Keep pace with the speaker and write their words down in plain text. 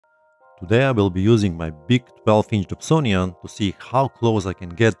Today I will be using my big 12-inch Dobsonian to see how close I can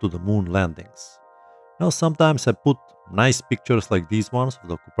get to the moon landings. Sometimes I put nice pictures like these ones of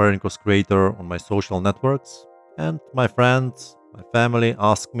the Copernicus crater on my social networks, and my friends, my family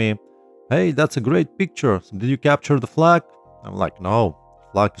ask me, "Hey, that's a great picture, so did you capture the flag?" I'm like, "No,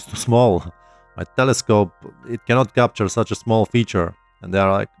 the flag is too small. My telescope, it cannot capture such a small feature." And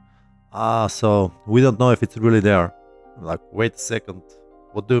they're like, so we don't know if it's really there." I'm like, "Wait a second,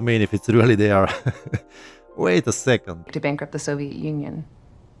 what do you mean if it's really there?" Wait a second. To bankrupt the Soviet Union.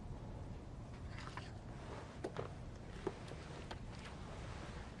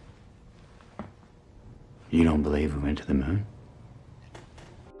 You don't believe we went to the moon?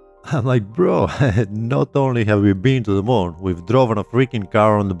 I'm like, "Bro, not only have we been to the moon, we've driven a freaking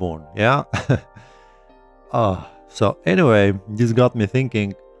car on the moon, yeah?" So anyway, this got me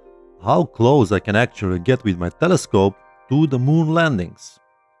thinking how close I can actually get with my telescope to the moon landings.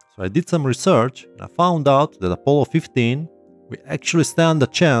 So I did some research and I found out that Apollo 15, we actually stand a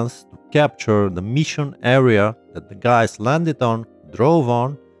chance to capture the mission area that the guys landed on, drove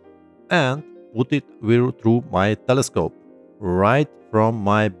on, and put it through my telescope, right from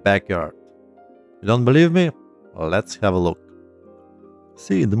my backyard. You don't believe me? Let's have a look.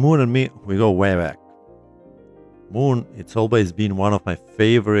 See, the moon and me, we go way back. Moon, it's always been one of my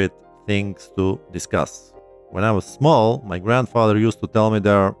favorite things to discuss. When I was small, my grandfather used to tell me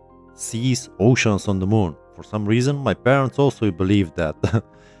there are seas, oceans on the moon. For some reason, my parents also believed that.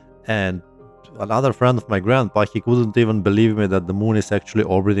 And another friend of my grandpa, he couldn't even believe me that the moon is actually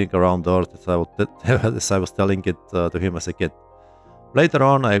orbiting around Earth, as I was telling it to him as a kid. Later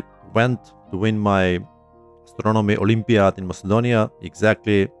on, I went to win my astronomy Olympiad in Macedonia,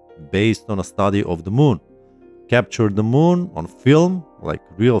 exactly based on a study of the moon. Captured the moon on film, like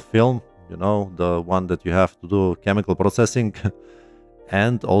real film, the one that you have to do chemical processing,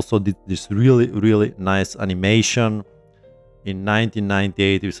 and also did this really nice animation. In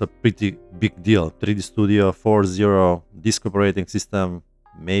 1998, it was a pretty big deal. 3D Studio 4.0 disk operating system,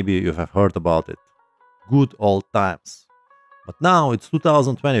 maybe you have heard about it. Good old times. But now it's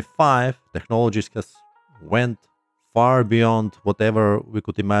 2025, technologies has went far beyond whatever we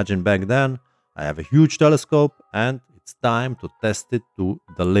could imagine back then. I have a huge telescope and it's time to test it to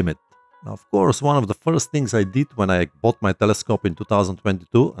the limit. Now, of course, one of the first things I did when I bought my telescope in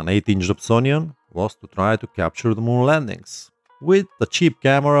 2022, an 8-inch Dobsonian, was to try to capture the moon landings. With a cheap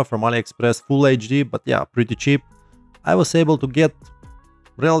camera from AliExpress, Full HD, but yeah, pretty cheap, I was able to get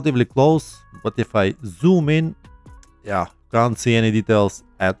relatively close, but if I zoom in, can't see any details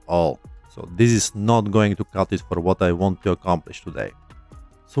at all. So this is not going to cut it for what I want to accomplish today.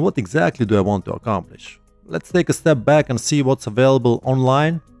 So what exactly do I want to accomplish? Let's take a step back and see what's available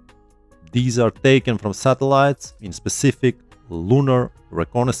online. These are taken from satellites, in specific Lunar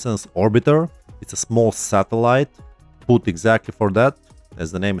Reconnaissance Orbiter. It's a small satellite put exactly for that.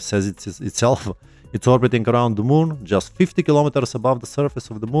 As the name says itself, it's orbiting around the moon, just 50 kilometers above the surface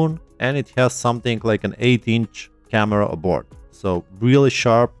of the moon, and it has something like an 8-inch camera aboard. So really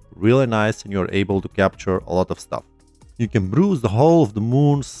sharp, really nice, and you're able to capture a lot of stuff. You can browse the whole of the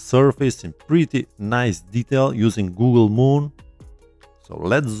moon's surface in pretty nice detail using Google Moon. So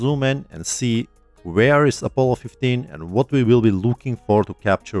let's zoom in and see where is Apollo 15 and what we will be looking for to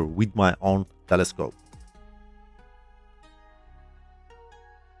capture with my own telescope.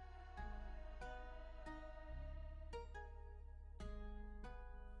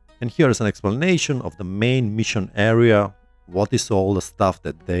 And here is an explanation of the main mission area, what is all the stuff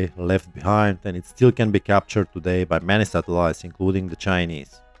that they left behind, and it still can be captured today by many satellites, including the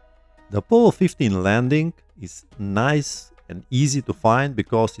Chinese. The Apollo 15 landing is nice and easy to find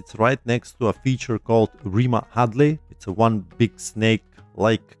because it's right next to a feature called Rima Hadley. It's a one big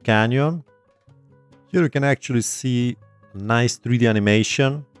snake-like canyon. Here you can actually see a nice 3D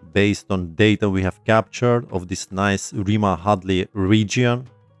animation based on data we have captured of this nice Rima Hadley region.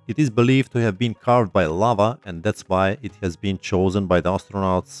 It is believed to have been carved by lava, and that's why it has been chosen by the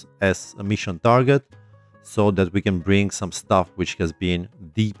astronauts as a mission target, so that we can bring some stuff which has been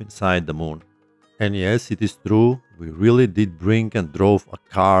deep inside the moon. And yes, it is true, we really did bring and drove a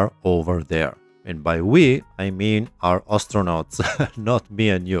car over there. And by we, I mean our astronauts, not me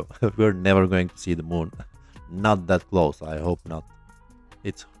and you. We're never going to see the moon. Not that close, I hope not.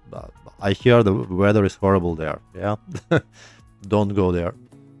 I hear the weather is horrible there, yeah? Don't go there.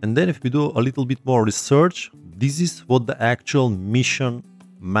 And then if we do a little bit more research, this is what the actual mission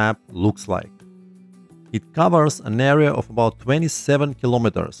map looks like. It covers an area of about 27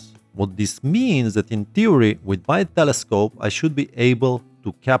 kilometers. What this means that in theory, with my telescope, I should be able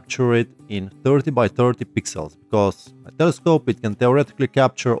to capture it in 30 by 30 pixels, because my telescope, it can theoretically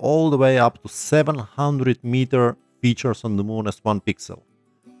capture all the way up to 700-meter features on the moon as 1 pixel.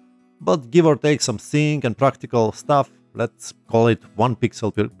 But give or take some seeing and practical stuff, let's call it 1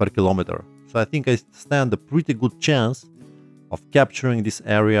 pixel per kilometer. So I think I stand a pretty good chance of capturing this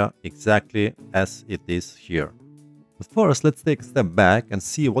area exactly as it is here. But first, let's take a step back and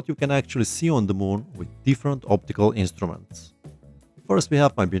see what you can actually see on the moon with different optical instruments. First, we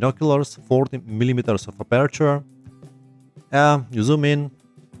have my binoculars, 40 millimeters of aperture. You zoom in,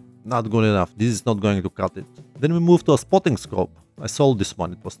 not good enough, this is not going to cut it. Then we move to a spotting scope. I sold this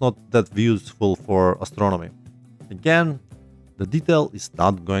one, it was not that useful for astronomy. Again, the detail is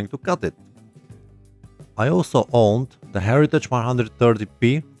not going to cut it. I also owned the Heritage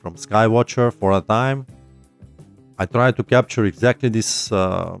 130p from Skywatcher for a time. I tried to capture exactly this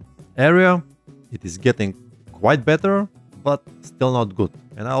area. It is getting quite better, but still not good.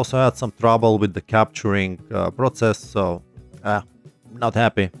 And I also had some trouble with the capturing process, so not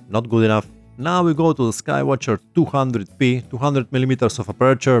happy, not good enough. Now we go to the Skywatcher 200p, 200 millimeters of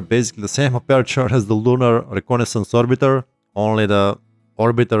aperture, basically the same aperture as the Lunar Reconnaissance Orbiter, only the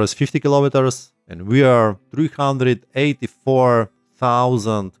orbiter is 50 kilometers, and we are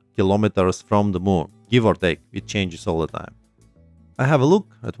 384,000 kilometers from the moon, give or take, it changes all the time. I have a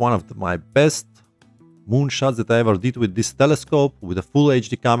look at one of my best moon shots that I ever did with this telescope, with a full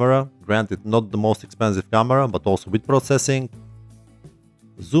HD camera, granted not the most expensive camera, but also with processing.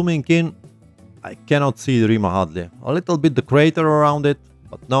 Zooming in, I cannot see Rima Hadley. A little bit the crater around it,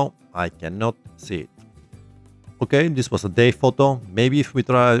 but no, I cannot see it. Okay, this was a day photo. Maybe if we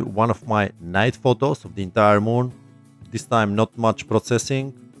try one of my night photos of the entire moon, this time not much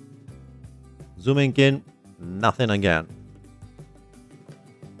processing. Zooming in, nothing again.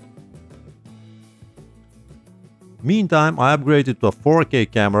 Meantime, I upgraded to a 4K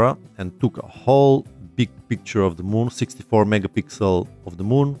camera and took a whole big picture of the moon, 64 megapixel of the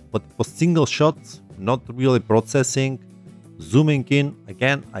moon, but it was single shots, not really processing. Zooming in,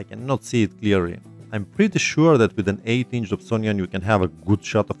 again, I cannot see it clearly. I'm pretty sure that with an 8-inch Dobsonian you can have a good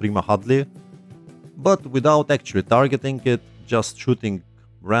shot of Rima Hadley, but without actually targeting it, just shooting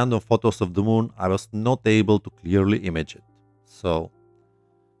random photos of the moon, I was not able to clearly image it. So,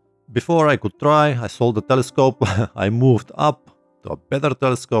 before I could try, I sold the telescope, I moved up to a better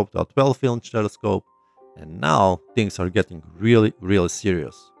telescope, to a 12-inch telescope, and now things are getting really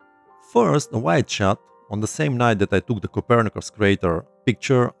serious. First, a wide shot. On the same night that I took the Copernicus crater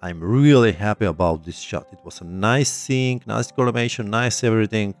picture, I'm really happy about this shot. It was a nice seeing, nice collimation, nice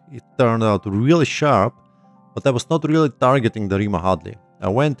everything. It turned out really sharp, but I was not really targeting the Rima Hadley. I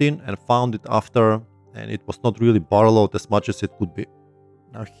went in and found it after, and it was not really borrowed as much as it could be.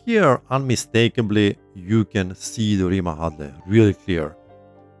 Now here, unmistakably, you can see the Rima Hadley really clear.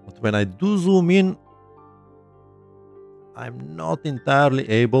 But when I do zoom in, I'm not entirely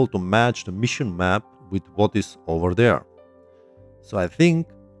able to match the mission map with what is over there. So I think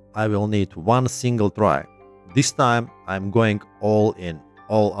I will need one single try. This time I'm going all in,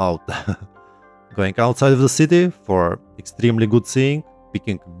 all out. Going outside of the city for extremely good seeing,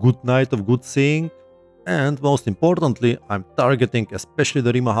 picking a good night of good seeing, and most importantly, I'm targeting especially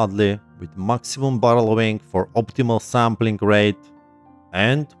the Rima Hadley with maximum burrowing for optimal sampling rate,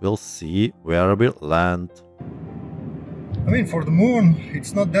 and we'll see where we'll land. I mean, for the moon,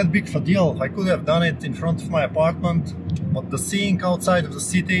 it's not that big of a deal. I could have done it in front of my apartment, but the seeing outside of the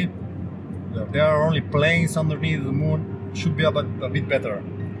city, there are only planes underneath the moon, should be a bit better.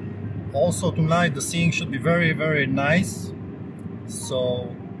 Also tonight the seeing should be very nice, so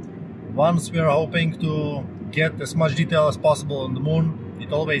once we are hoping to get as much detail as possible on the moon,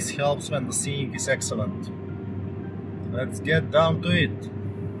 it always helps when the seeing is excellent. Let's get down to it.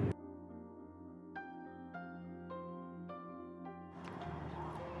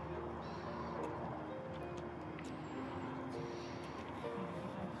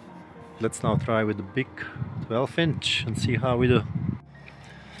 Let's now try with the big 12-inch and see how we do.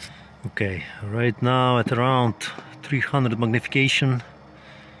 Okay, right now at around 300 magnification,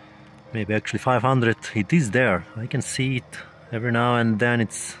 maybe actually 500, it is there. I can see it every now and then,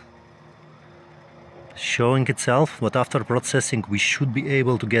 it's showing itself, but after processing we should be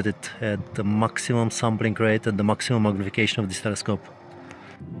able to get it at the maximum sampling rate and the maximum magnification of this telescope.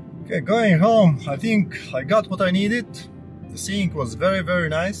 Okay, going home, I think I got what I needed. The seeing was very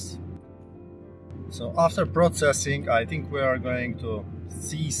nice. So after processing, I think we are going to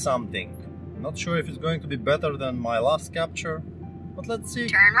see something. Not sure if it's going to be better than my last capture, but let's see.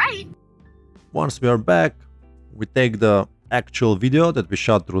 Turn right. Once we are back, we take the actual video that we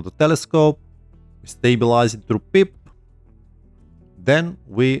shot through the telescope, we stabilize it through PIP, Then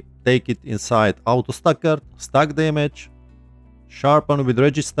we take it inside AutoStacker, stack the image, sharpen with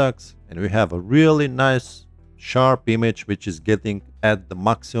Registacks, and we have a really nice sharp image which is getting at the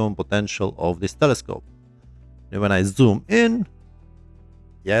maximum potential of this telescope. And when I zoom in,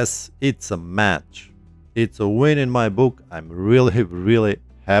 yes, it's a match. It's a win in my book. I'm really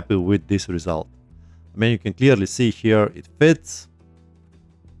happy with this result. I mean, you can clearly see here it fits,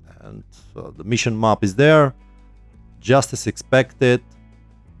 and the mission map is there. Just as expected,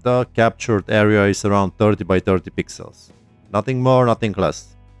 the captured area is around 30 by 30 pixels. Nothing more, nothing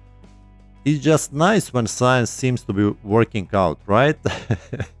less. It's just nice when science seems to be working out, right?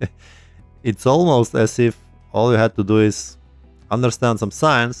 It's almost as if all you had to do is understand some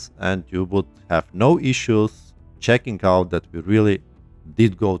science and you would have no issues checking out that we really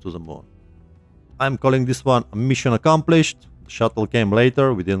did go to the moon. I'm calling this one a mission accomplished. The shuttle came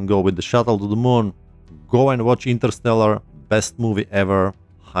later, we didn't go with the shuttle to the moon. Go and watch Interstellar, best movie ever,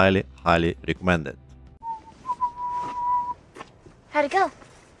 highly recommended. How'd it go?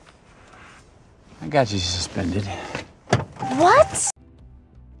 I got you suspended. What?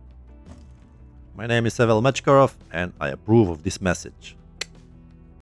 My name is Evel Mechkarov and I approve of this message.